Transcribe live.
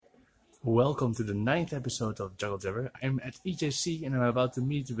Welcome to the 9th episode of Juggle Jabber. I'm at EJC and I'm about to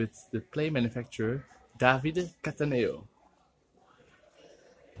meet with the play manufacturer Davide Cataneo.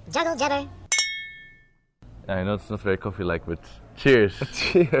 Juggle Jabber. I know it's not very coffee-like, but cheers!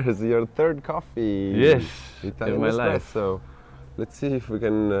 Cheers! Your third coffee. Yes, Italian in my life. espresso. Let's see if we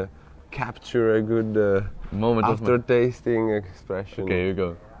can capture a good Moment of after tasting expression. Okay, here you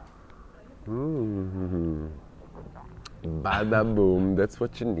go. Bada boom! That's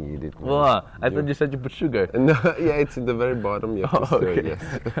what you needed. man. Wow, I thought you said you put sugar. No, yeah, it's in the very bottom. You have to stir it, okay.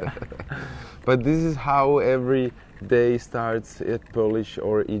 yes. But this is how every day starts at Polish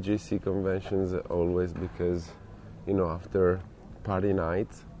or EJC conventions always, because, you know, after party night,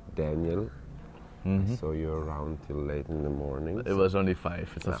 Daniel, so you're around till late in the morning. It was only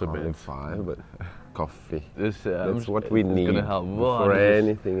 5, it's not so only bad. 5, but coffee. That's what we need gonna help. Wow, for this is-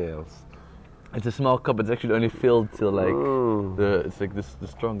 anything else. It's a small cup, it's actually only filled till like, it's like the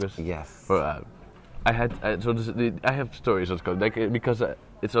strongest. Yes. I have stories of coffee, like, because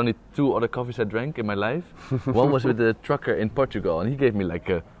it's only 2 other coffees I drank in my life. One was with a trucker in Portugal, and he gave me like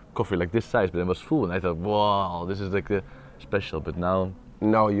a coffee like this size, but it was full, and I thought, wow, this is like the special. But now,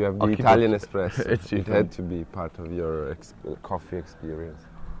 No, you have the I'll keep Italian it. espresso. It's It even- had to be part of your coffee experience.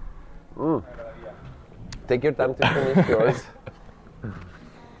 Take your time to finish yours.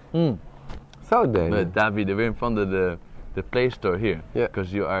 So then, but Davide, we're in front of the Play Store here, Yeah.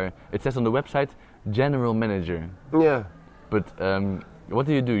 because you are. It says on the website, general manager. yeah. But what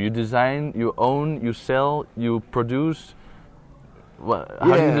do? You design, you own, you sell, you produce.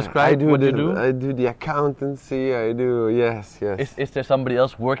 How do you describe what you do? I do the accountancy. I do yes. Is there somebody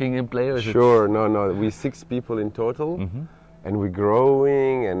else working in Play? Or is Sure, no. We're 6 people in total, and we're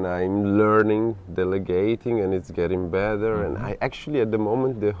growing, and I'm learning, delegating, and it's getting better. And I actually, at the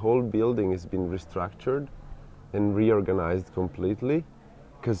moment, the whole building has been restructured and reorganized completely,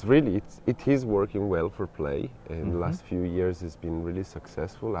 because really it is working well for Play. And the last few years has been really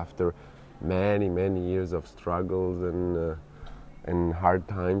successful after many years of struggles and hard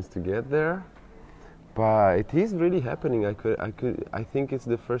times to get there. But it is really happening. I think it's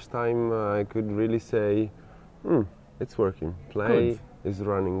the first time I could really say, it's working. Play is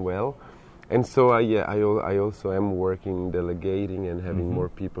running well, and so I also am working, delegating, and having more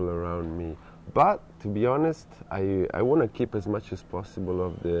people around me. But to be honest, I want to keep as much as possible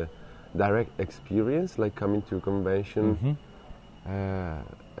of the direct experience, like coming to a convention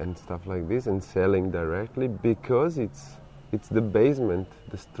and stuff like this, and selling directly, because it's the basement,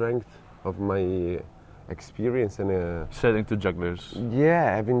 the strength of my experience, and selling to jugglers.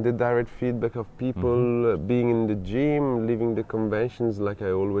 having the direct feedback of people, being in the gym, living the conventions like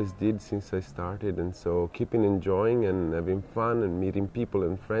I always did since I started, and so keeping enjoying and having fun and meeting people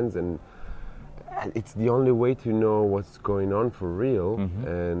and friends, and it's the only way to know what's going on for real,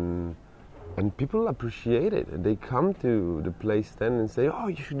 and people appreciate it. They come to the Play stand and say, "Oh,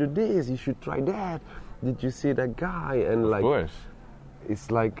 you should do this, you should try that. Did you see that guy?" And Of course.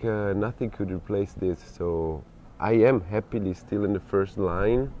 it's like nothing could replace this. So I am happily still in the first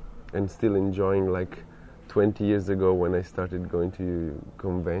line and still enjoying like 20 years ago when I started going to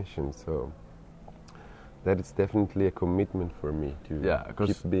conventions. So that is definitely a commitment for me to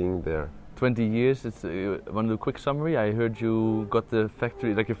keep being there. 20 years, it's want to do a quick summary? I heard you got the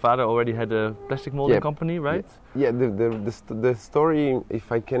factory, like your father already had a plastic molding company, right? Yeah, the story,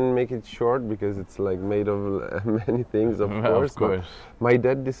 if I can make it short, because it's like made of many things, of course. Of course. But my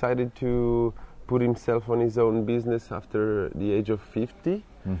dad decided to put himself on his own business after the age of 50.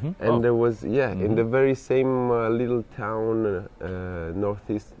 And there was, in the very same little town,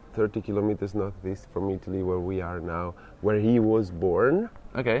 northeast, 30 kilometers northeast from Italy, where we are now, where he was born.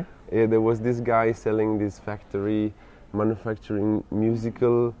 Okay. There was this guy selling this factory, manufacturing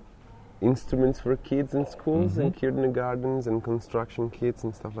musical instruments for kids in schools and kindergartens and construction kits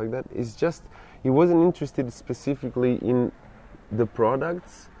and stuff like that. It's just, he wasn't interested specifically in the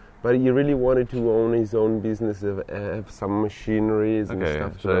products, but he really wanted to own his own business, have some machineries and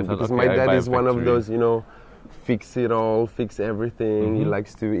stuff. So because my dad is one of those, fix it all, fix everything. He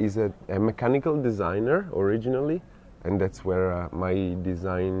likes to, he's a mechanical designer originally, and that's where my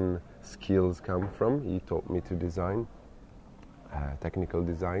design skills come from. He taught me to design, technical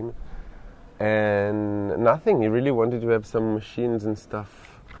design. And nothing, he really wanted to have some machines and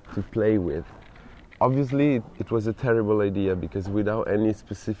stuff to play with. Obviously, it was a terrible idea, because without any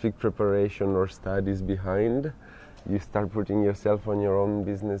specific preparation or studies behind, you start putting yourself on your own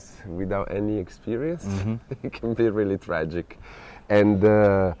business without any experience. It can be really tragic. And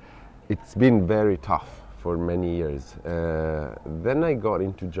it's been very tough for many years. Then I got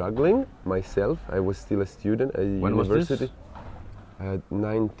into juggling myself. I was still a student at When was university. this?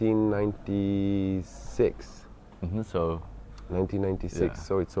 1996. So 1996, Yeah.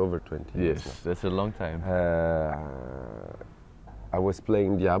 so it's over 20 years yes, that's a long time. I was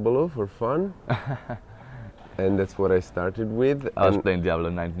playing Diablo for fun, and that's what I started with. I was and playing Diablo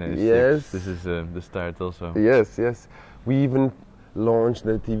in 1996. Yes. This is the start also. Yes, yes. We even launched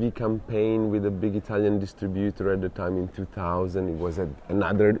a TV campaign with a big Italian distributor at the time in 2000. It was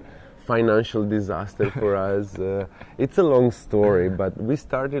another financial disaster for us. It's a long story, but we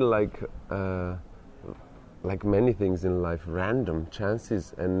started like many things in life, random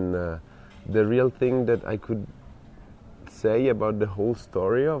chances. And the real thing that I could say about the whole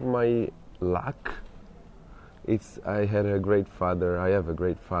story of my luck, it's I had a great father. I have a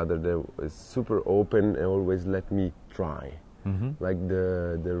great father that was super open and always let me try. Like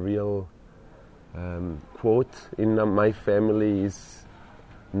the real quote in my family is,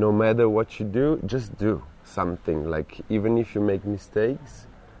 no matter what you do, just do something. Like even if you make mistakes,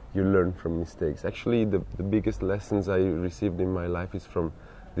 you learn from mistakes. Actually, the biggest lessons I received in my life is from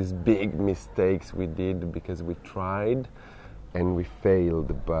these big mistakes we did because we tried and we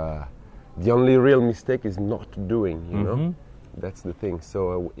failed. But the only real mistake is not doing, you know? That's the thing.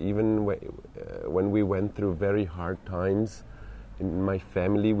 So even when we went through very hard times in my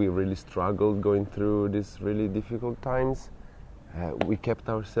family, we really struggled going through these really difficult times. We kept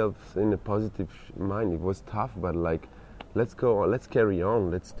ourselves in a positive mind. It was tough, but like, let's go on, let's carry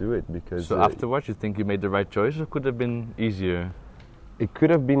on, let's do it. Because So afterwards, you think you made the right choice, or could it have been easier? it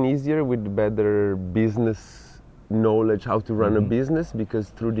could have been easier with better business knowledge, how to run a business, because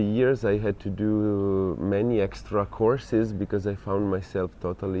through the years I had to do many extra courses because I found myself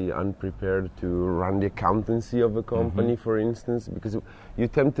totally unprepared to run the accountancy of a company, for instance, because you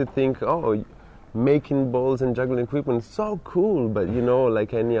tend to think, oh, making balls and juggling equipment, so cool, but you know,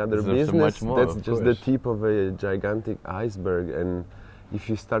 like any other There's so business, much more, that's of just the course. tip of a gigantic iceberg. And if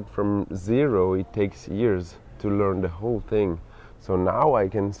you start from zero, it takes years to learn the whole thing. So now I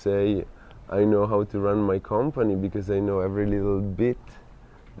can say I know how to run my company because I know every little bit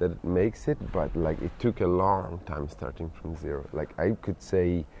that makes it, but like it took a long time starting from zero. Like I could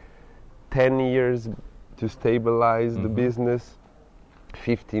say 10 years to stabilize the business,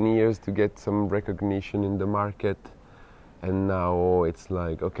 15 years to get some recognition in the market, and now it's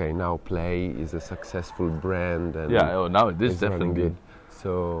like, okay, now Play is a successful brand, and Now it is it's running definitely. good.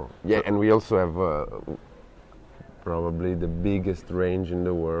 So yeah, and we also have probably the biggest range in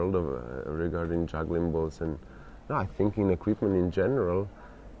the world of, regarding juggling balls, and no, I think in equipment in general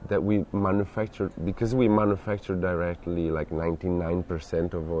that we manufacture, because we manufacture directly like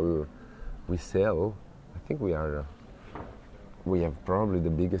 99% of all we sell. I think we have probably the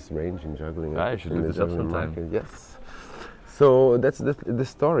biggest range in juggling. I should in look the this up juggling sometime. market. Yes. So that's the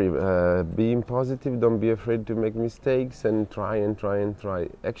story. Being positive, don't be afraid to make mistakes, and try and try and try.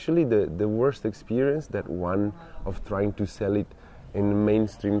 Actually, the worst experience, that one of trying to sell it in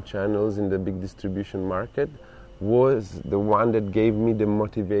mainstream channels in the big distribution market, was the one that gave me the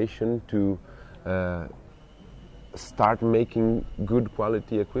motivation to start making good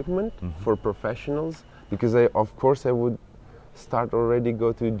quality equipment for professionals. Because of course I would start already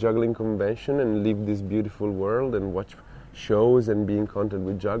go to juggling convention and live this beautiful world and watch shows and be in contact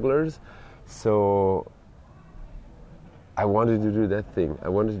with jugglers. So I wanted to do that thing. I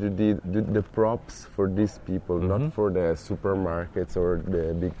wanted to do the props for these people, not for the supermarkets or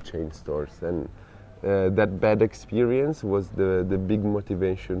the big chain stores. And that bad experience was the big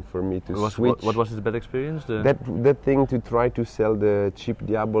motivation for me to switch. What was this bad experience? That thing to try to sell the cheap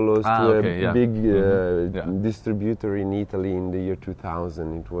Diabolos to a big distributor in Italy in the year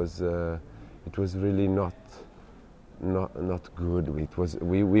 2000. It was really not good. It was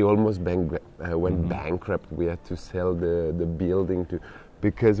we almost went bankrupt. We had to sell the building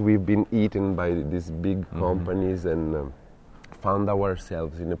because we've been eaten by these big companies, and found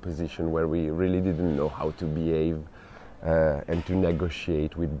ourselves in a position where we really didn't know how to behave and to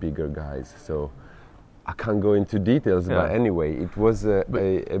negotiate with bigger guys. So I can't go into details, but anyway, it was a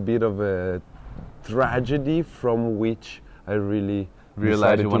bit of a tragedy from which I really realized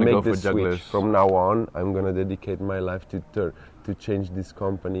decided you to want to make go the for switch. jugglers. From now on, I'm going to dedicate my life to change this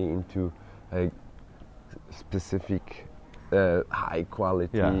company into a specific high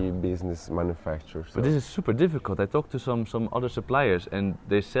quality business manufacturer. So But this is super difficult. I talked to some other suppliers, and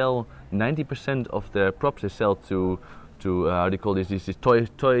they sell 90% of their props. They sell to how do you call these toy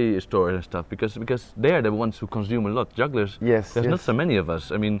stores and stuff, because they are the ones who consume a lot. Jugglers, Yes, there's yes. not so many of us.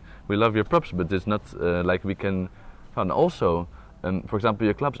 I mean, we love your props, but it's not like we can. And also, for example,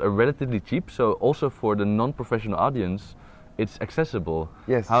 your clubs are relatively cheap, so also for the non-professional audience, it's accessible.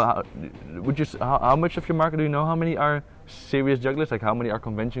 Yes. How much of your market do you know? How many are serious jugglers? Like how many are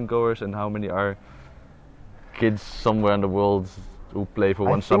convention goers, and how many are kids somewhere in the world who play for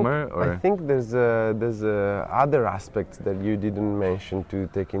one summer? Or I think there's other aspects that you didn't mention to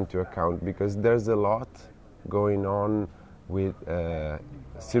take into account, because there's a lot going on with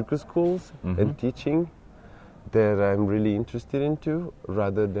circus schools and teaching that I'm really interested into,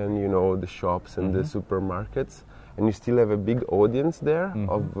 rather than the shops and the supermarkets. And you still have a big audience there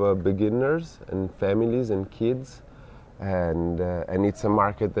of beginners and families and kids, and it's a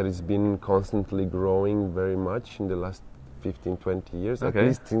market that has been constantly growing very much in the last 15-20 years, at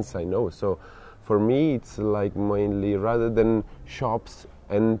least since I know. So for me, it's like mainly, rather than shops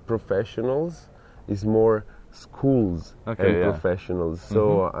and professionals, it's more schools and professionals.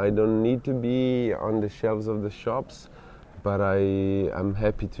 So I don't need to be on the shelves of the shops, but I'm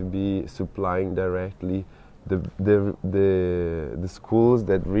happy to be supplying directly the schools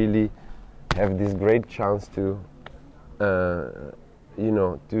that really have this great chance to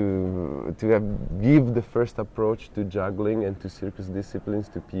give the first approach to juggling and to circus disciplines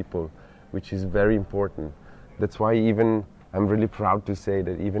to people, which is very important. That's why even I'm really proud to say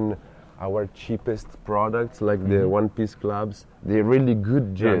that even our cheapest products, like the one-piece clubs, they're really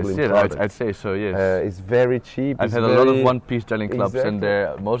good juggling products. I'd say so, yes. It's very cheap. I've had a lot of one-piece juggling clubs, and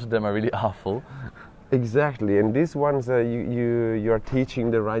most of them are really awful. Exactly, and these ones you are teaching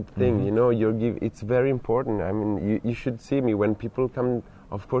the right thing. It's very important. I mean, you should see me when people come.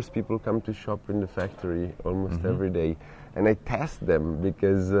 Of course, people come to shop in the factory almost every day, and I test them,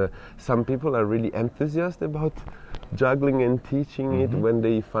 because some people are really enthusiastic about juggling and teaching it when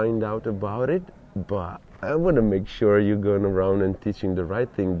they find out about it. But I want to make sure you're going around and teaching the right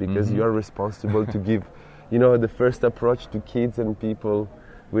thing, because you are responsible to give, the first approach to kids and people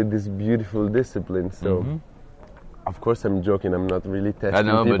with this beautiful discipline. So, of course, I'm joking. I'm not really testing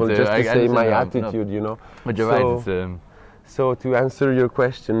people, just to say my attitude, But you're right. So to answer your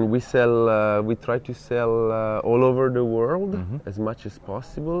question, we try to sell all over the world as much as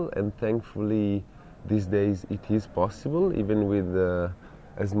possible, and thankfully these days it is possible, even with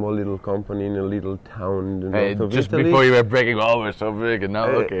a small little company in a little town in the north of just Italy. Before you were breaking, we're so big, and now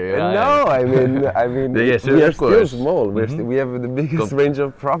I mean, yes, we are still course. small. We have the biggest range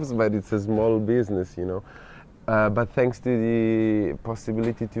of props, but it's a small business, But thanks to the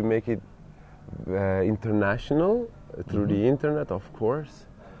possibility to make it international through the internet, of course,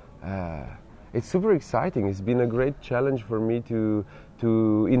 it's super exciting. It's been a great challenge for me to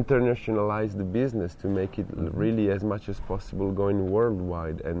internationalize the business, to make it really as much as possible going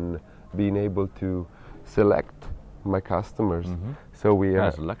worldwide, and being able to select my customers. So we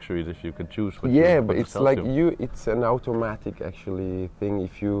It's luxuries if you can choose. But it's like it's an automatic actually thing.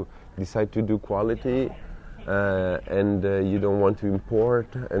 If you decide to do quality and you don't want to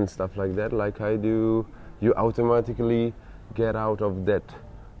import and stuff like that, like I do, you automatically get out of that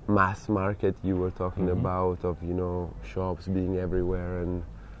mass market you were talking about, of shops being everywhere, and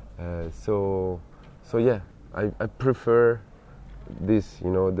so yeah, I prefer this,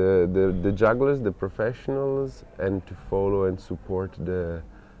 the jugglers, the professionals, and to follow and support the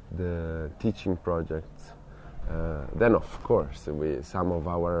teaching projects. Then of course some of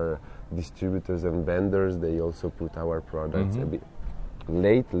our distributors and vendors, they also put our products a bit.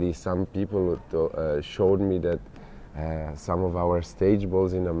 Lately some people showed me that some of our stage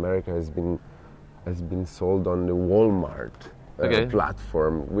balls in America has been sold on the Walmart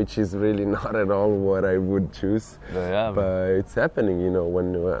platform, which is really not at all what I would choose. But it's happening,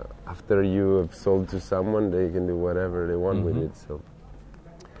 when after you have sold to someone, they can do whatever they want with it. So,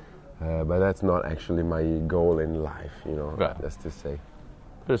 but that's not actually my goal in life, just to say.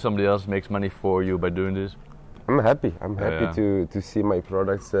 But if somebody else makes money for you by doing this, I'm happy. I'm happy to see my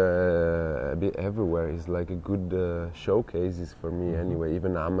products a bit everywhere. It's like a good showcases for me anyway.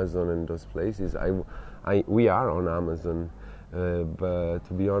 Even Amazon and those places. We are on Amazon, but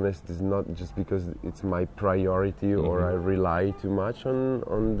to be honest, it's not just because it's my priority or I rely too much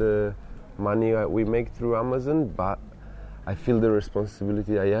on the money we make through Amazon. But I feel the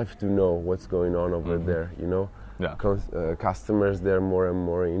responsibility. I have to know what's going on over there. Customers, they're more and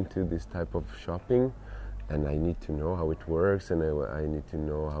more into this type of shopping. And I need to know how it works, and I need to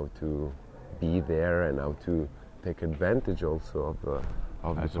know how to be there and how to take advantage also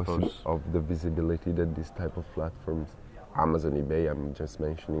of the visibility that this type of platforms, Amazon, eBay, I'm just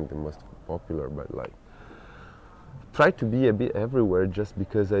mentioning the most popular, but like try to be a bit everywhere, just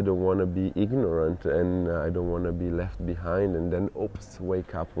because I don't want to be ignorant and I don't want to be left behind, and then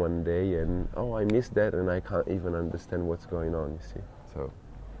wake up one day and I missed that and I can't even understand what's going on, you see. So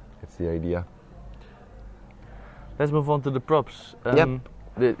it's the idea. Let's move on to the props. Yep.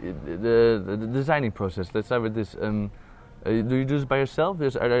 The designing process. Let's start with this. Do you do this by yourself?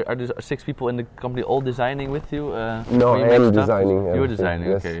 Are there 6 people in the company all designing with you? No, you I make am stuff? designing. You're everything. designing,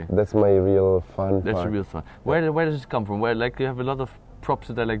 Yes, okay. That's my real fun That's part. real fun. Where does it come from? Where you have a lot of props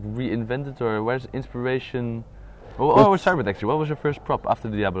that are like reinvented, or where's inspiration? We'll start with actually. What was your first prop after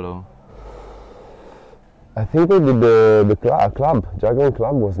Diablo? I think we did the club. Juggling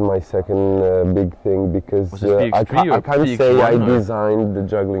club was my second big thing because Was it PX3 or I can't PX1 say I or? designed the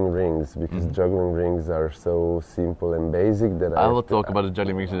juggling rings because juggling rings are so simple and basic that I will talk about the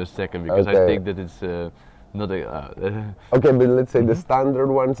juggling rings in a second because I Okay. think that it's not a. Okay, but let's say the standard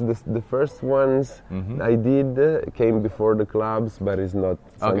ones, the first ones I did came before the clubs, but it's not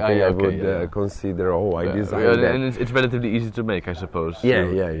something I would consider. Oh, I designed that. And it's relatively easy to make, I suppose.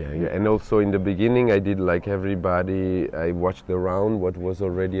 Yeah. And also in the beginning, I did like everybody. I watched around what was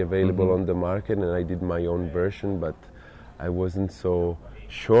already available on the market, and I did my own version. But I wasn't so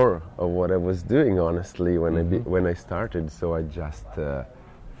sure of what I was doing, honestly, when I started. So I just,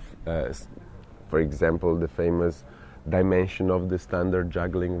 for example, the famous dimension of the standard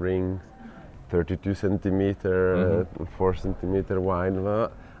juggling ring, 32 centimeter, 4 centimeter wide.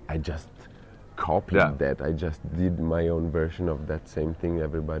 I just copied that. I just did my own version of that same thing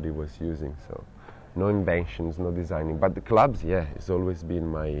everybody was using. So no inventions, no designing. But the clubs, it's always been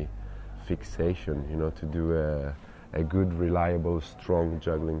my fixation, to do a good, reliable, strong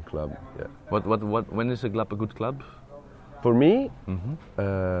juggling club. Yeah. When is a club a good club? For me,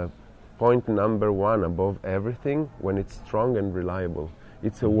 point number one above everything, when it's strong and reliable.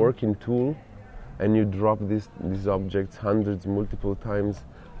 It's a working tool, and you drop these objects hundreds, multiple times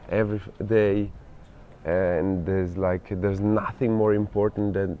every day, and there's nothing more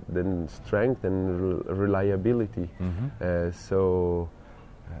important than strength and reliability.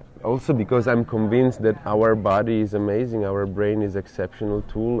 Also because I'm convinced that our body is amazing, our brain is exceptional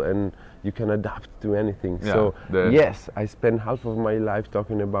tool, and you can adapt to anything. Yes, I spend half of my life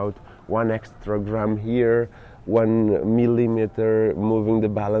talking about 1 extra gram here, 1 millimeter moving the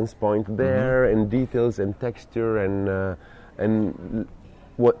balance point there, and details and texture and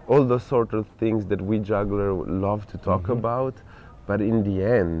what all those sort of things that we juggler love to talk about. But in the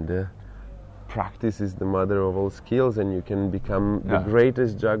end, practice is the mother of all skills, and you can become the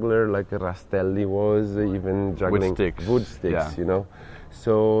greatest juggler like Rastelli was, even juggling wood sticks,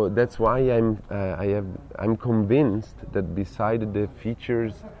 So that's why I'm convinced that beside the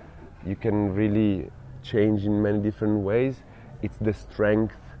features you can really change in many different ways, it's the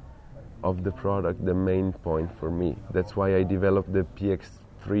strength of the product, the main point for me. That's why I developed the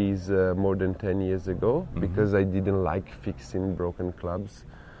PX3s more than 10 years ago, because I didn't like fixing broken clubs,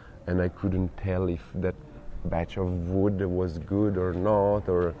 and I couldn't tell if that batch of wood was good or not,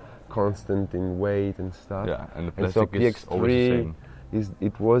 or constant in weight and stuff. Yeah, and the plastic so is always the same.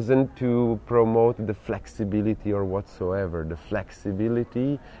 It wasn't to promote the flexibility or whatsoever. The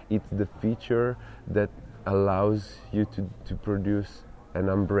flexibility, it's the feature that allows you to produce an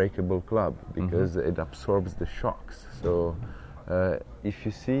unbreakable club, because it absorbs the shocks. So if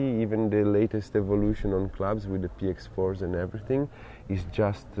you see even the latest evolution on clubs with the PX4s and everything, is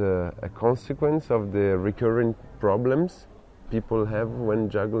just a consequence of the recurrent problems people have when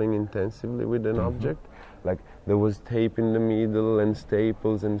juggling intensively with an object. Like there was tape in the middle and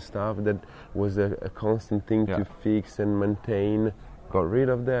staples and stuff that was a constant thing to fix and maintain. Got rid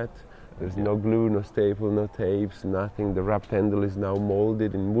of that. There's no glue, no staple, no tapes, nothing. The wrapped handle is now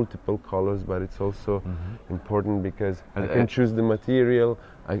molded in multiple colors, but it's also important because I can choose the material.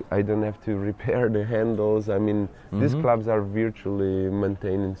 I don't have to repair the handles. I mean, these clubs are virtually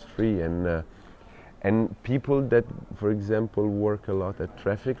maintenance free, and people that, for example, work a lot at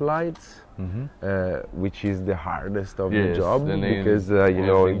traffic lights, which is the hardest of the job, because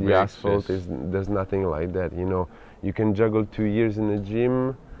the asphalt there's nothing like that. You can juggle 2 years in a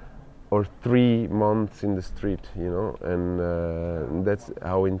gym, or 3 months in the street, and that's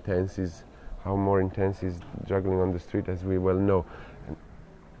how more intense is juggling on the street, as we well know.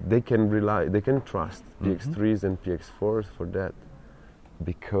 They can trust PX3s and PX4s for that,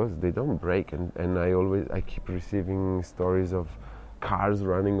 because they don't break, and I keep receiving stories of cars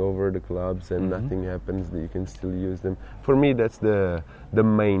running over the clubs and nothing happens, that you can still use them. For me, that's the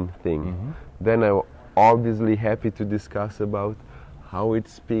main thing. Then I'm obviously happy to discuss about how it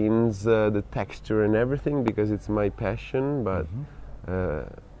spins, the texture and everything, because it's my passion, but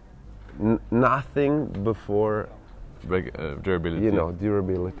nothing before durability.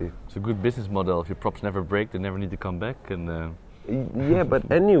 Durability. It's a good business model. If your props never break, they never need to come back, and Yeah, but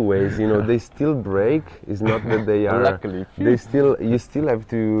anyways, they still break. It's not that they are. Luckily. You still have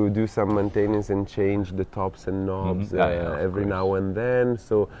to do some maintenance and change the tops and knobs every now and then.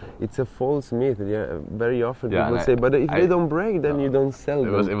 So it's a false myth. Yeah, very often people say, but if they don't break, then you don't sell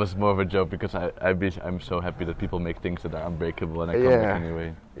them. It was more of a joke because I'm so happy that people make things that are unbreakable and I come back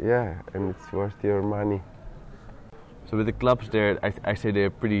anyway. Yeah, and it's worth your money. So with the clubs there, I say they're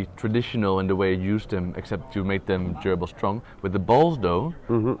pretty traditional in the way you use them, except you make them durable, strong. With the balls though,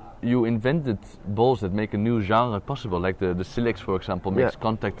 you invented balls that make a new genre possible, like the Silex, for example, makes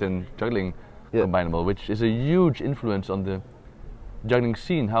contact and juggling combinable, which is a huge influence on the juggling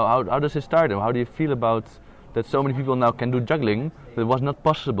scene. How does it start and how do you feel about that so many people now can do juggling that was not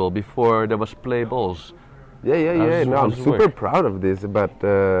possible before there was play balls? Yeah. No, I'm super proud of this, but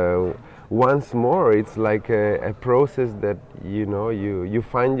once more, it's like a process that you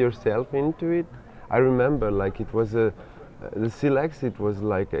find yourself into it. I remember, like it was the Silex. It was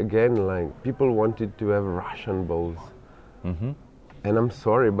like again, like people wanted to have Russian balls, and I'm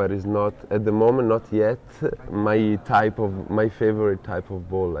sorry, but it's not at the moment, not yet my favorite type of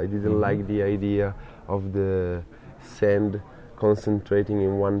ball. I didn't like the idea of the sand concentrating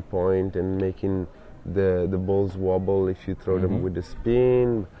in one point and making the balls wobble if you throw them with the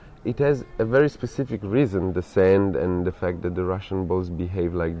spin. It has a very specific reason, the sand and the fact that the Russian balls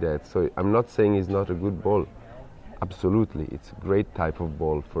behave like that. So I'm not saying it's not a good ball. Absolutely, it's a great type of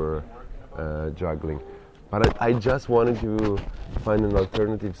ball for juggling. But I just wanted to find an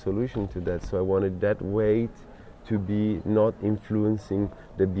alternative solution to that. So I wanted that weight to be not influencing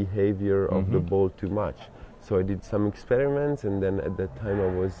the behavior of the ball too much. So I did some experiments, and then at that time I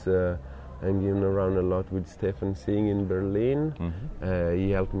was hanging around a lot with Stefan Singh in Berlin.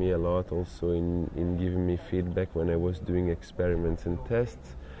 He helped me a lot also in giving me feedback when I was doing experiments and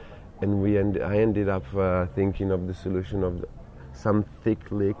tests. And I ended up thinking of the solution of some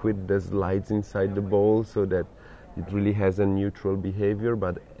thick liquid that slides inside the bowl so that it really has a neutral behavior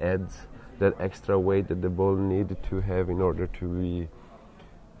but adds that extra weight that the ball needed to have in order to be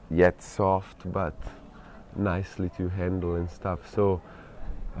yet soft but nicely to handle and stuff. So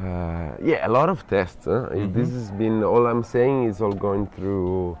a lot of tests. This has been, all I'm saying is all going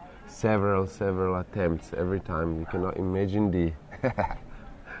through several attempts every time. You cannot imagine the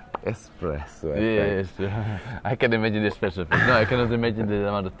espresso. Yes, I can imagine the espresso. No, I cannot imagine the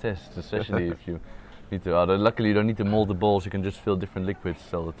amount of tests, especially if you need to. Luckily, you don't need to mold the balls. You can just fill different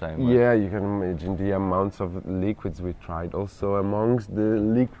liquids all the time. Right? Yeah, you can imagine the amounts of liquids we tried. Also, amongst the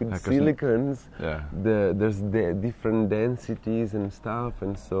liquid silicons, there's different densities and stuff,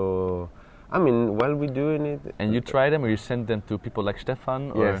 and so. I mean, while we're doing it. And you try them, or you send them to people like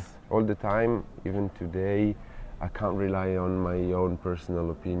Stefan? Or? Yes, all the time. Even today, I can't rely on my own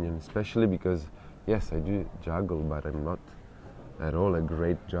personal opinion, especially because, yes, I do juggle, but I'm not at all a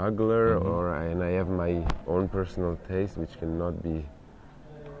great juggler, and I have my own personal taste, which cannot be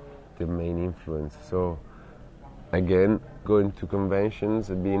the main influence. So, again, going to conventions,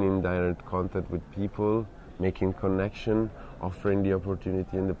 being in direct contact with people, making connection, offering the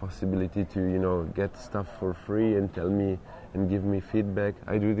opportunity and the possibility to, get stuff for free and tell me and give me feedback.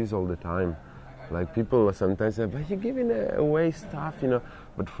 I do this all the time. Like people sometimes say, but you're giving away stuff,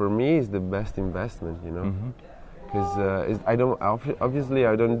 But for me, it's the best investment, Because I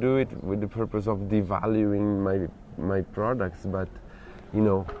don't do it with the purpose of devaluing my products, but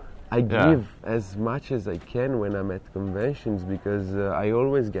I give as much as I can when I'm at conventions because I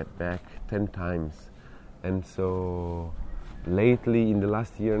always get back 10 times, and so lately in the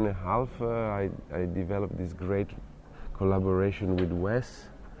last year and a half I developed this great collaboration with Wes.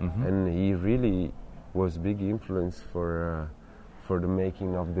 And he really was big influence for the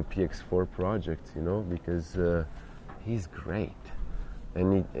making of the PX4 project, because he's great,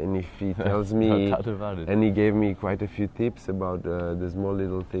 and if he tells me, and he gave me quite a few tips about the small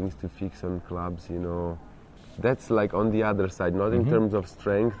little things to fix on clubs, that's like on the other side, not in terms of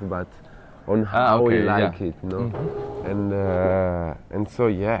strength, but on how we like it, and so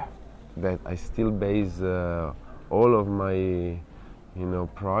that I still base all of my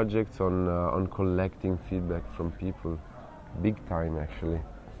projects on collecting feedback from people, big time actually.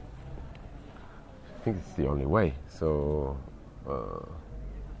 I think it's the only way. So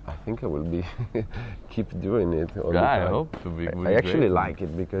I think I will be keep doing it all the time. I hope so. I actually like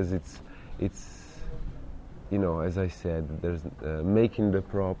it because it's as I said, there's making the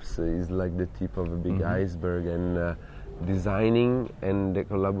props is like the tip of a big iceberg, and designing and the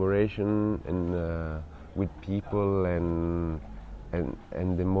collaboration and with people and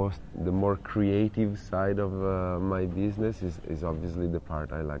the more creative side of my business is obviously the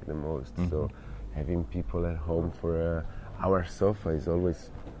part I like the most. So having people at home for our sofa is always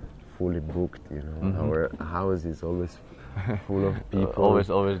fully booked, you know. Our house is always full of people.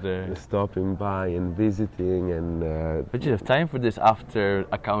 Always there. Stopping by and visiting and. But you have time for this after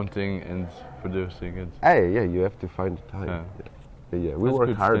accounting and producing and. Hey, yeah, you have to find the time. Yeah, we That's work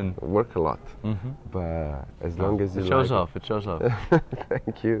good hard, spin. work a lot, but as long as you It shows like off. It shows off.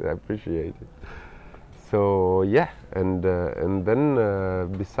 Thank you, I appreciate it. So yeah, and then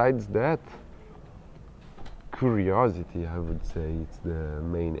besides that, curiosity, I would say it's the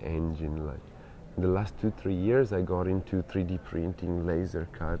main engine. Like in the last 2-3 years, I got into 3D printing, laser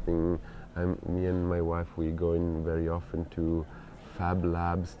cutting. Me and my wife, we go in very often to fab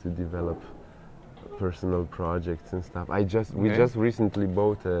labs to develop personal projects and stuff. We just recently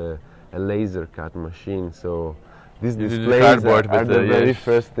bought a laser cut machine, so these You did the displays cardboard are with the the- very yes.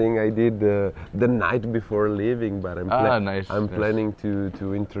 first thing I did the night before leaving. But Nice. I'm yes. planning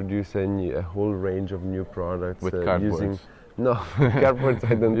to introduce a whole range of new products With using. cardboards. No, cardboards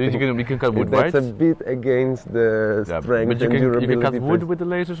I don't You think. can cut wood, That's right? a bit against the Yeah, strength but you and can durability. cut wood with the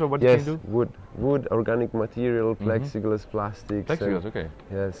lasers, or what Yes, you can wood, organic material, plexiglass, plastics. do? Plexiglass, and- okay.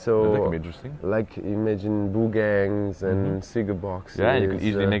 Yeah, That so can be interesting. like imagine boogangs and cigar boxes. Yeah, you can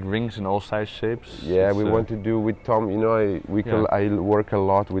easily make rings in all size shapes. Yeah, It's, we want to do with Tom. You know, I work a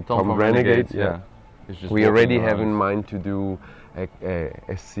lot with Tom, from Renegade. Yeah. He's just We walking already have around. in mind to do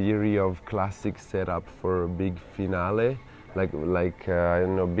a series of classic setup for a big finale, like I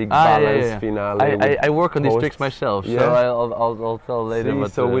don't know, big balance finale. I work on these tricks posts. myself, so Yeah. I'll tell later. See,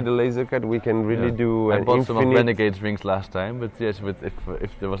 But, so with the laser cut, we can really do I an bought some of infinite. Renegade's rings last time, but yes,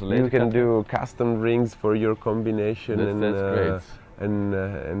 if there was a laser You can cut, do custom rings for your combination, that's great.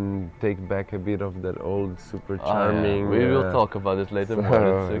 and take back a bit of that old super Oh, yeah. charming. We will talk about it later so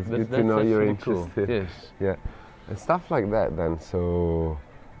more. it's good to know you're really interested. Cool. Yes. Yeah, and stuff like that. Then so,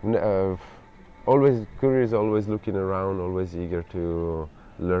 always curious, always looking around, always eager to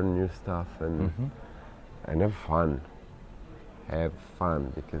learn new stuff and have fun. Have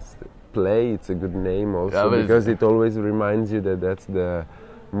fun because play. It's a good name also Yeah, but because it always reminds you that that's the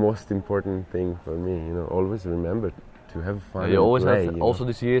most important thing for me. You know, always remember to have fun. You and always play, have. you Also, know.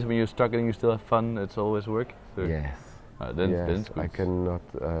 these years when you're struggling, you still have fun. It's always work. So, Yes. then Yes, it's good. I cannot.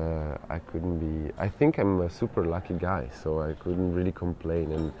 I couldn't be. I think I'm a super lucky guy, so I couldn't really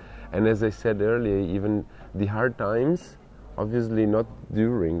complain. And as I said earlier, even the hard times, obviously not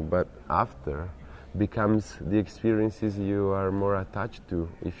during, but after, becomes the experiences you are more attached to.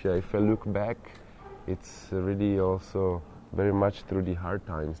 If I look back, it's really also very much through the hard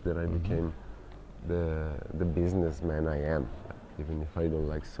times that I became the businessman I am. Even if I don't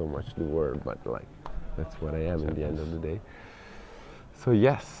like so much the word, but like. That's what I am in the end of the day. So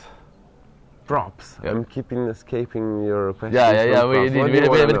yes, props. Yeah. I'm keeping escaping your questions. Yeah. from We props. What do you have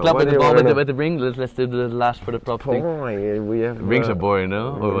wanna a know? club What at do the you ball wanna know? with the ring. Let's do the last for the prop thing. Boy, we have Rings are boring, no?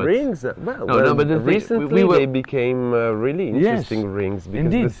 Or what? rings. No, but the thing- recently we were- they became really interesting rings because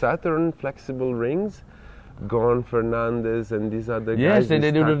indeed. the Saturn flexible rings, Gon Fernandez and these other Yes, guys. they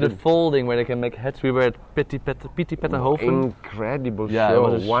do the started folding where they can make heads. We were at Pity Petterhofen. incredible Yeah, it show.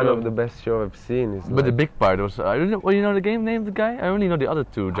 was a One show. of the best show I've seen. Is But the like, big part was, I don't know, well, you know the game name of the guy? I only know the other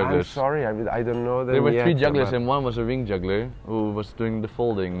two I'm jugglers. sorry, I don't know them There were yet, three jugglers but- and one was a ring juggler who was doing the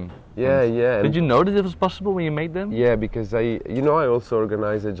folding. Yeah, And yeah. Did and- you know that it was possible when you made them? Yeah, because I also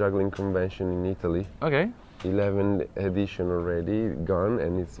organize a juggling convention in Italy. Okay. 11th edition already gone,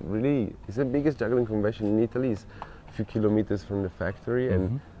 and it's the biggest juggling convention in Italy. It's a few kilometers from the factory,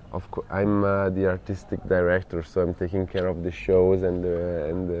 and of course I'm the artistic director, so I'm taking care of the shows and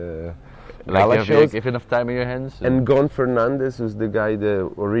the gala Like shows. if enough time in your hands. And Gon Fernandez, who's the guy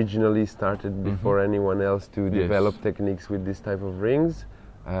that originally started before anyone else to Yes. develop techniques with this type of rings,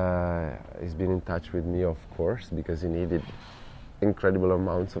 he's been in touch with me, of course, because he needed incredible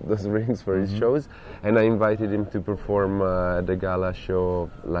amounts of those rings for his shows. And I invited him to perform at the gala show of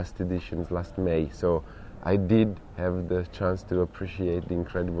last editions last May. So I did have the chance to appreciate the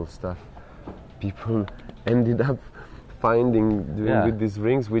incredible stuff people ended up finding doing with these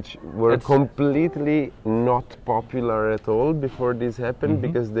rings, which were completely not popular at all before this happened,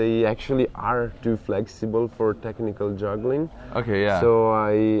 because they actually are too flexible for technical juggling. Okay, yeah. So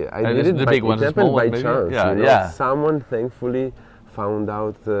I And did this- it, the but big it ones, the happened small by ones maybe? chance. Yeah, you know? yeah. Someone thankfully found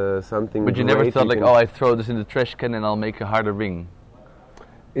out something. But you never great thought you like, can- oh, I throw this in the trash can and I'll make a harder ring.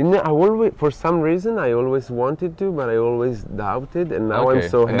 I always, for some reason, I always wanted to, but I always doubted, and now I'm Okay.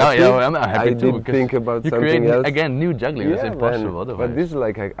 so And happy. now, yeah, I'm happy I too, did because think about you something create else. again new juggling. It's man, impossible otherwise. but this is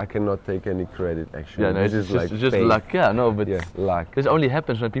like I cannot take any credit actually. yeah, no, this it's is like just fate. luck. Yeah, no, but Yeah, luck. this only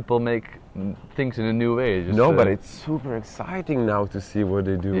happens when people make things in a new way. Just, No, but it's super exciting now to see what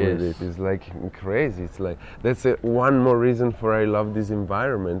they do with Yes. it. It's like crazy. It's like that's one more reason for I love this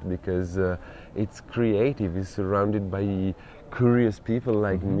environment because it's creative. It's surrounded by curious people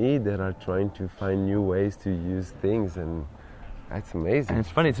like me that are trying to find new ways to use things, and that's amazing. And it's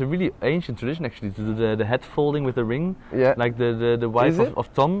funny. It's a really ancient tradition actually to do the head folding with the ring. Yeah. Like the wife Is it?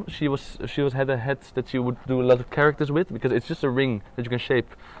 of Tom, she had a head that she would do a lot of characters with because it's just a ring that you can shape.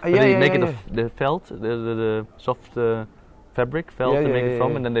 But they make it of the felt, the soft fabric felt Yeah, to yeah, make it yeah,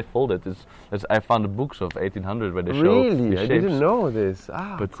 from, yeah. and then they fold it. I found the books of 1800 where they show Really, the I shapes. didn't know this.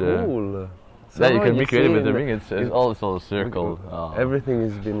 Ah, But, cool. Yeah, you can you recreate it see, with the in ring. It's all a circle. Oh. Everything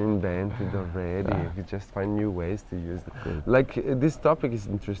has been invented already. You just find new ways to use it. Like this topic is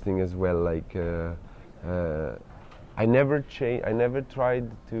interesting as well. Like I never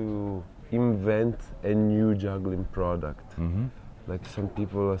tried to invent a new juggling product. Mhm. Like some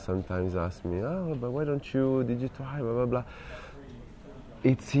people sometimes ask me, oh, but why don't you? Did you try? Blah blah blah.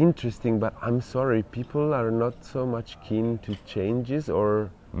 It's interesting, but I'm sorry, people are not so much keen to changes or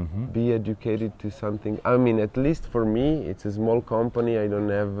be educated to something. I mean, at least for me, it's a small company. I don't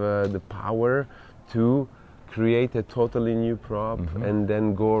have the power to create a totally new prop and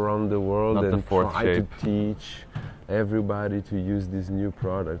then go around the world Not the and fourth try shape. to teach everybody to use this new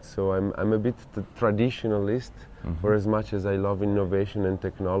product. So I'm a bit traditionalist, for as much as I love innovation and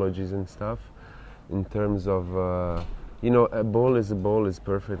technologies and stuff, in terms of a ball is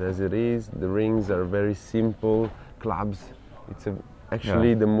perfect as it is. The rings are very simple. Clubs, it's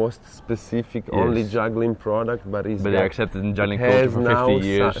actually the most specific, only Yes. juggling product, but it's But they're accepted in juggling it culture has for now 50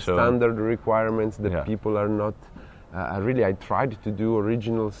 years. So standard requirements that Yeah. people are not. I tried to do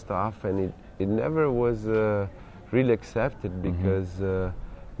original stuff, and it never was really accepted because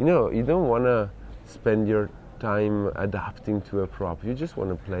you don't want to spend your time adapting to a prop. You just want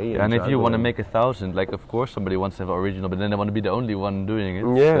to play. and if you want to juggle. make 1,000, like of course somebody wants to have original, but then they want to be the only one doing it.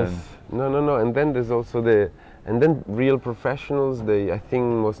 Yes. then- No. And then there's also real professionals. I think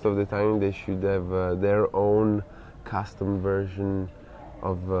most of the time they should have their own custom version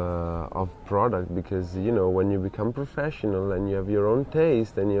of product, because when you become professional and you have your own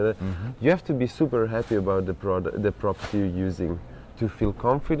taste and you have to be super happy about the props you're using to feel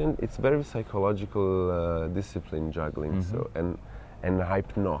confident. It's very psychological discipline, juggling. So and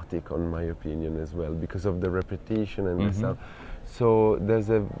hypnotic, on my opinion, as well, because of the repetition and the stuff. So there's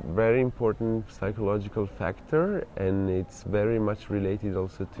a very important psychological factor, and it's very much related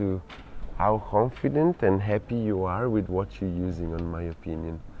also to how confident and happy you are with what you're using, on my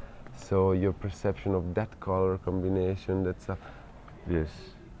opinion. So your perception of that color combination, that's a Yes.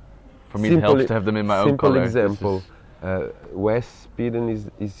 For me, it helps to have them in my own simple color. example. Wes Spiden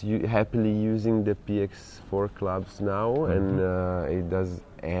is happily using the PX4 clubs now, and he does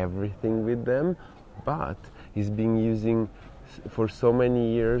everything with them. But he's been using for so many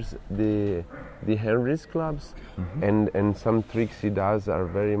years the Henry's clubs, and some tricks he does are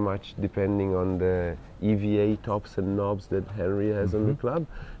very much depending on the EVA tops and knobs that Henry has on the club.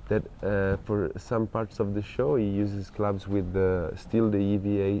 That for some parts of the show he uses clubs with still the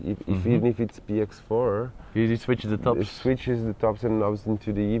EVA, even if it's PX4. He switches the He tops. switches the tops and knobs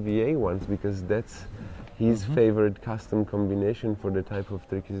into the EVA ones, because that's his favorite custom combination for the type of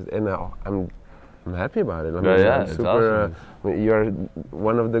trick. And I'm happy about it. I mean, Yeah, I'm it's super. You're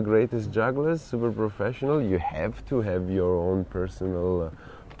one of the greatest jugglers, super professional. You have to have your own personal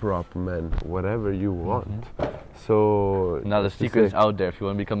prop, man, whatever you want. So Now the to secret is say- out there. If you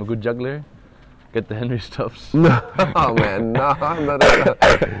want to become a good juggler, get the Henry stops. Oh man, no, not at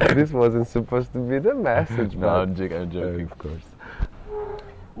all. This wasn't supposed to be the message, No, but I'm joking. of course.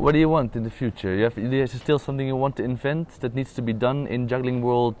 What do you want in the future? Is there still something you want to invent that needs to be done in juggling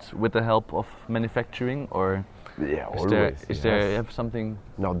world with the help of manufacturing, or Yeah, is always. there yes. have something?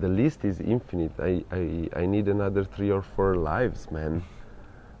 Now the list is infinite. I need another 3 or 4 lives, man,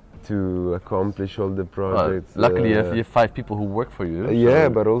 to accomplish all the projects. Luckily, you have 5 people who work for you. Yeah, so-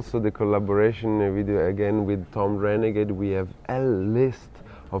 but also the collaboration with Tom Renegade. We have a list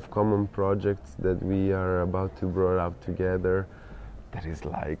of common projects that we are about to bring up together. That is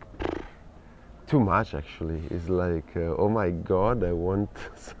like too much, actually. It's like, oh my God, I want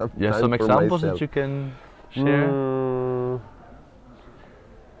some You have time some for examples myself. that you can share?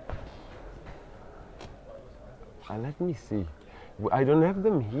 Let me see. I don't have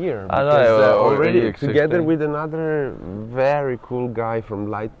them here. Ah, no, Because, or already you together explain. with another very cool guy from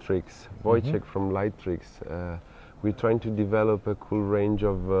Lightrix, Wojciech from Lightrix, we're trying to develop a cool range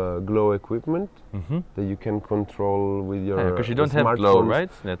of glow equipment that you can control with your Because you don't have glow, smartphones.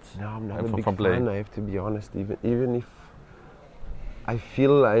 right? That's No, I'm not from- a big from Play. fan. I have to be honest. Even if I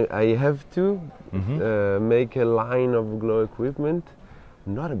feel I have to make a line of glow equipment,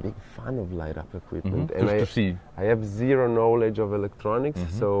 I'm not a big fan of light up equipment. And Just to see. I have zero knowledge of electronics,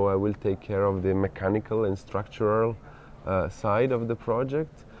 so I will take care of the mechanical and structural side of the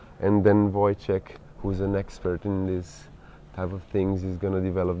project, and then Wojciech, who's an expert in this type of things, is going to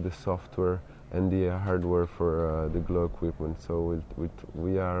develop the software and the hardware for the glow equipment. So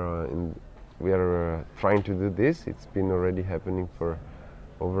we are trying to do this. It's been already happening for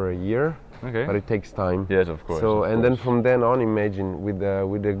over a year, Okay. but it takes time. Yes, of course. So of and then course. from then on, imagine with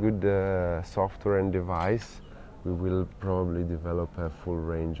a good software and device, we will probably develop a full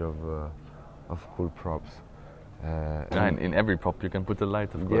range of cool props. And in every prop you can put a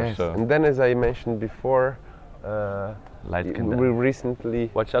light, of course. Yes, So and then as I mentioned before, light can. we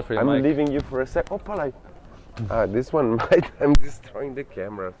recently. Watch out for your I'm mic. leaving you for a sec. Oh, Palai. This one might. I'm destroying the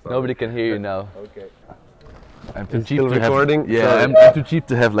camera. Sorry. Nobody can hear you now. Okay. I'm too It's cheap still to recording? have. Yeah, Sorry. I'm too cheap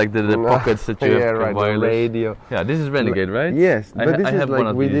to have like the No. pockets that you Yeah, have right. The wireless. radio. Yeah, this is Renegade, right? Yes, I but this I is have like one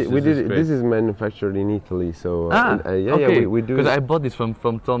of we these. did. We This is did. great. This is manufactured in Italy, so yeah, okay. yeah, we do. Because I bought this from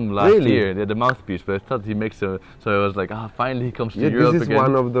Tom last Really? year, the mouthpiece, but I thought he makes a. So I was like, finally he comes to Yeah, Europe this is again.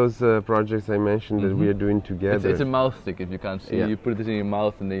 one of those projects I mentioned that we are doing together. It's a mouth stick, if you can't see. Yeah. You put this in your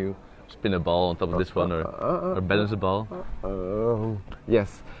mouth and then you spin a ball on top of this one, or balance a ball.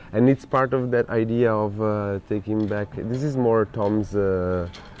 Yes, and it's part of that idea of taking back. This is more Tom's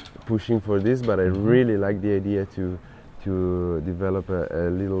pushing for this, but I really like the idea to develop a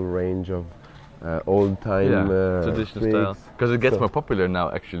little range of old time traditional style. tricks. Because it gets So- more popular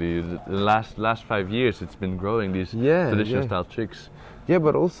now. Actually, the last 5 years, it's been growing these Yeah, traditional yeah. style tricks. Yeah,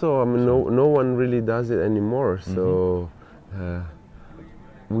 but also I mean, no one really does it anymore. So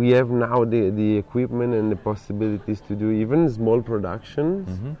we have now the equipment and the possibilities to do even small productions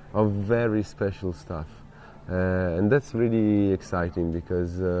of very special stuff, and that's really exciting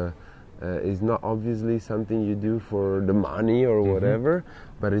because it's not obviously something you do for the money or whatever,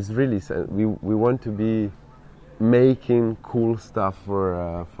 but it's really we want to be making cool stuff for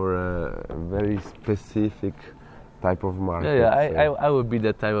a very specific type of market. Yeah, I would be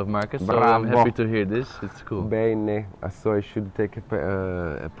that type of market, so I'm Bravo. happy to hear this. It's cool. Bene, so I should take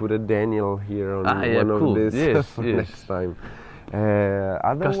put a Daniel here on Ah, yeah, one cool. of this Yes, yes. next time.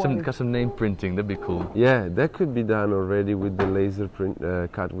 Custom name printing, that'd be cool. Yeah, that could be done already with the laser print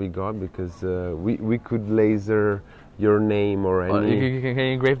cut we got, because we could laser your name or Oh, any. can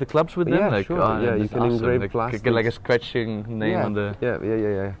you engrave the clubs with them? Yeah, like, sure. oh, Yeah, you that's can awesome. engrave like, plastics. Get like a scratching name yeah, on the.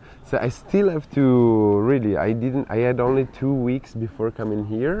 yeah. So I still have to really. I had only 2 weeks before coming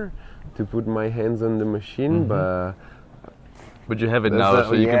here to put my hands on the machine, But you have it That's now,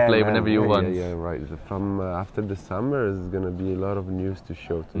 so you can play man, whenever you want. Yeah, right. So from after the summer, there's gonna be a lot of news to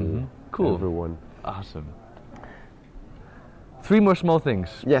show to Cool. everyone. Awesome. 3 more small things.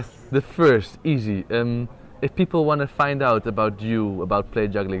 Yes. The first, easy. If people want to find out about you, about play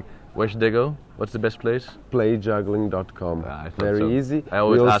juggling, where should they go? What's the best place? Playjuggling.com. I thought Very so. easy. I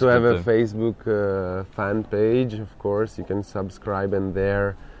always we also ask have a people. Facebook fan page, of course. You can subscribe, and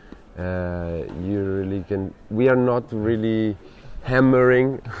there you really can. We are not really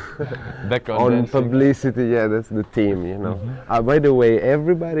hammering Background on dancing. publicity. Yeah, that's the team, you know. By the way,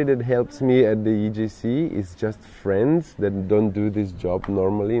 everybody that helps me at the EJC is just friends that don't do this job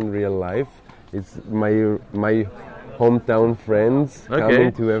normally in real life. It's my hometown friends Okay.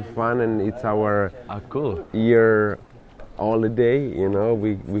 coming to have fun, and it's our Ah, cool. year holiday. You know,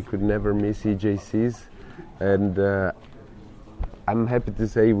 we could never miss EJCs, and I'm happy to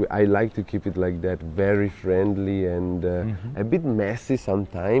say I like to keep it like that, very friendly and a bit messy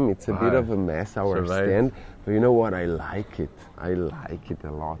sometimes. It's a bit of a mess, our right. stand, but you know what? I like it. I like it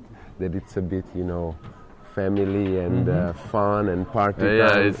a lot. That it's a bit, you know, family and fun and party Yeah,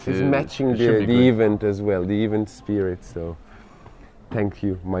 time. it's, It's matching it should the be good. event as well, the event spirit. So thank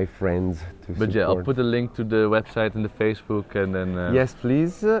you, my friends, to But yeah, I'll support. put a link to the website and the Facebook, and then. Yes,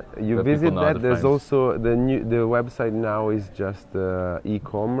 please. You Let visit people know how to that. There's find. also the website now is just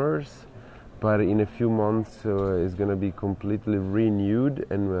e-commerce, but in a few months it's going to be completely renewed,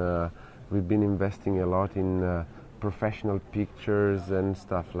 and we've been investing a lot in professional pictures and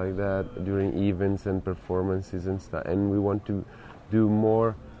stuff like that during events and performances and stuff. And we want to do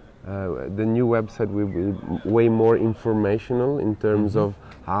more The new website will be way more informational in terms of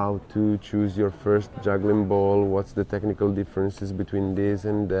how to choose your first juggling ball, what's the technical differences between this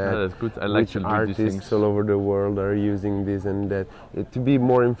and that, That's good. I like which to read these artists things. all over the world are using this and that. To be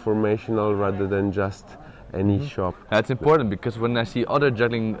more informational rather than just any shop. That's important because when I see other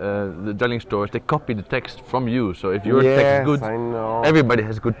juggling, the juggling stores, they copy the text from you. So if your text Yes, is good, I know. everybody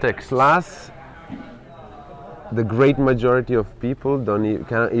has good text. Plus, the great majority of people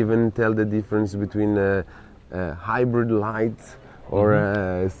can't even tell the difference between a hybrid light or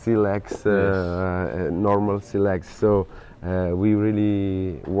a Silex, normal Silex. So we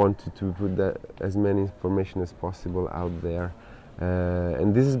really wanted to put as many information as possible out there.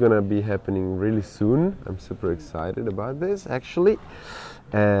 And this is going to be happening really soon. I'm super excited about this, actually.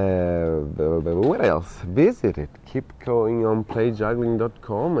 But what else? Visit it. Keep going on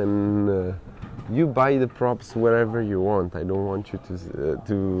playjuggling.com and you buy the props wherever you want. I don't want you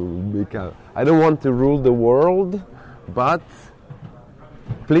I don't want to rule the world, but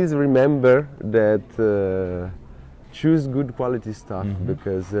please remember that choose good quality stuff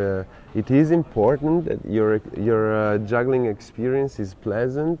because it is important that your juggling experience is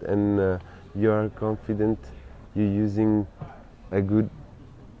pleasant and you are confident you're using a good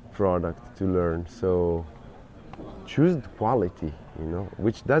product to learn. So choose the quality,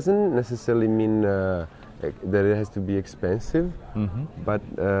 which doesn't necessarily mean that it has to be expensive, but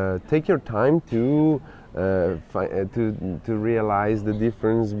take your time to realize the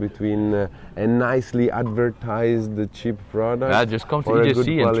difference between a nicely advertised cheap product. Yeah, just come to or a good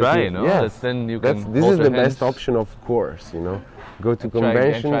EJC and try, quality. Yes. Then you can. This hold is their the best hands option, of course. Go to and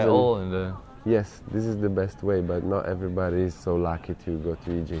conventions. try all in the. Yes, this is the best way, but not everybody is so lucky to go to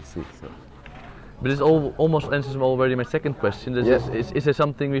EJC. So. But this almost answers already my second question. Is there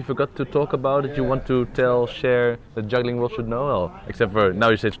something we forgot to talk about that you want to share that juggling world should know? Well, except for now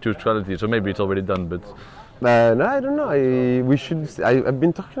you said spirituality, so maybe it's already done. But no, I don't know. I've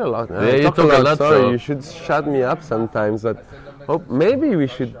been talking a lot. Yeah, you talk a lot. Sorry, So. you should shut me up sometimes. But maybe we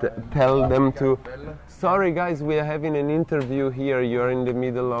should tell them to. Sorry, guys, we are having an interview here. You're in the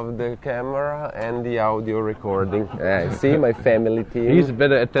middle of the camera and the audio recording. See, my family team. He's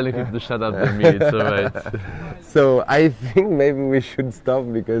better at telling people to shut up than me. It's alright. So I think maybe we should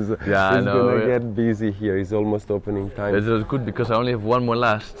stop because it's gonna yeah. get busy here. It's almost opening time. It's good because I only have one more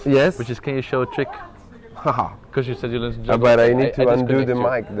last. Yes. Which is, can you show a trick? Haha. Because you said you learned to juggle. But I need to undo disconnect the you.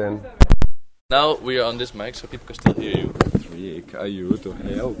 mic then. Now we are on this mic, so people can still hear you. Trick, aiuto,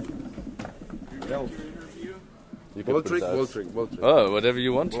 help. You can Ball put it out. trick. Oh, whatever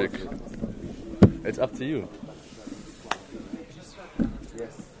you want, trick. It's up to you.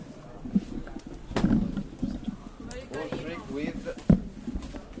 Yes. Ball trick with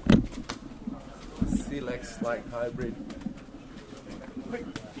Silex like hybrid.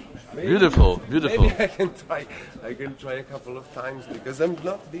 Beautiful. Maybe I can try a couple of times because I'm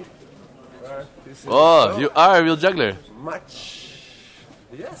not the artist. Oh, you are a real juggler. Much.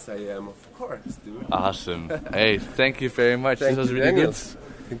 Yes, I am, of course, dude. Awesome. Hey, thank you very much. Thank This was you, really Daniel. good.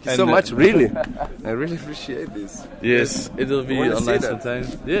 Thank you And, so much, really. I really appreciate this. Yes, it will be wanna see online that? sometime.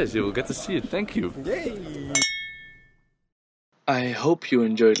 Yes, you will get to see it. Thank you. Yay! I hope you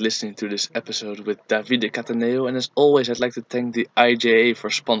enjoyed listening to this episode with Davide Cataneo, and as always, I'd like to thank the IJA for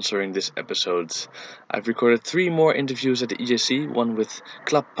sponsoring this episode. I've recorded 3 more interviews at the EJC, one with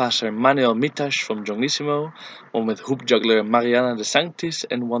club passer Manuel Mitash from Jonglissimo, one with hoop juggler Mariana de Sanctis,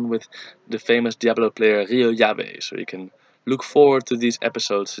 and one with the famous Diablo player Rio Yabe, so you can look forward to these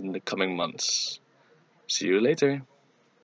episodes in the coming months. See you later.